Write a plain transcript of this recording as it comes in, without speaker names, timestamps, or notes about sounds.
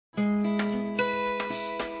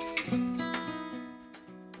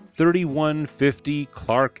3150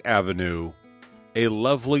 Clark Avenue, a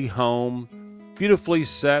lovely home, beautifully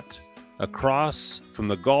set across from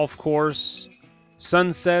the golf course,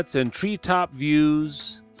 sunsets and treetop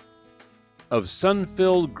views of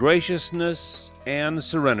sun-filled graciousness and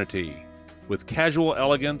serenity, with casual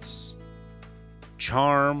elegance,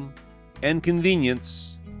 charm, and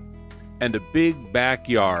convenience, and a big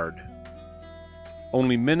backyard.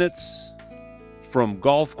 Only minutes from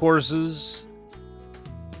golf courses,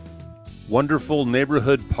 wonderful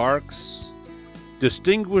neighborhood parks,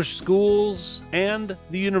 distinguished schools, and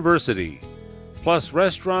the university, plus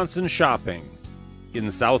restaurants and shopping in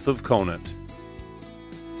south of Conant.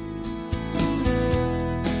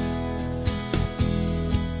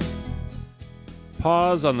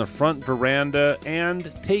 Pause on the front veranda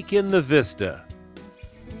and take in the vista.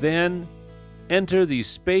 Then enter the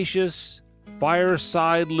spacious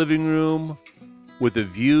fireside living room with a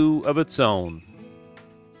view of its own.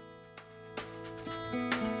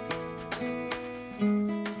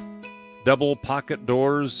 Double pocket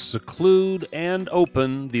doors seclude and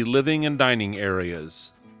open the living and dining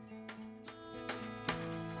areas.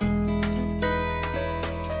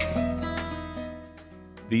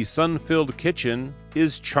 The sun-filled kitchen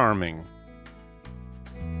is charming.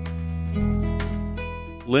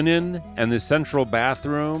 Linen and the central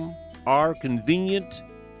bathroom are convenient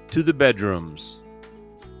to the bedrooms.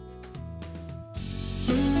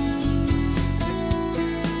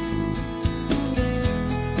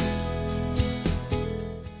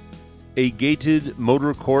 A gated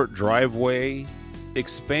motor court driveway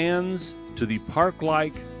expands to the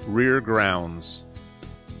park-like rear grounds.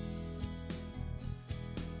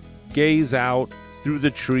 Gaze out through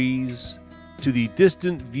the trees to the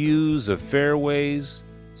distant views of fairways,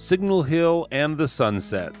 Signal Hill, and the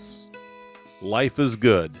sunsets. Life is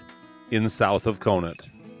good in south of Conant.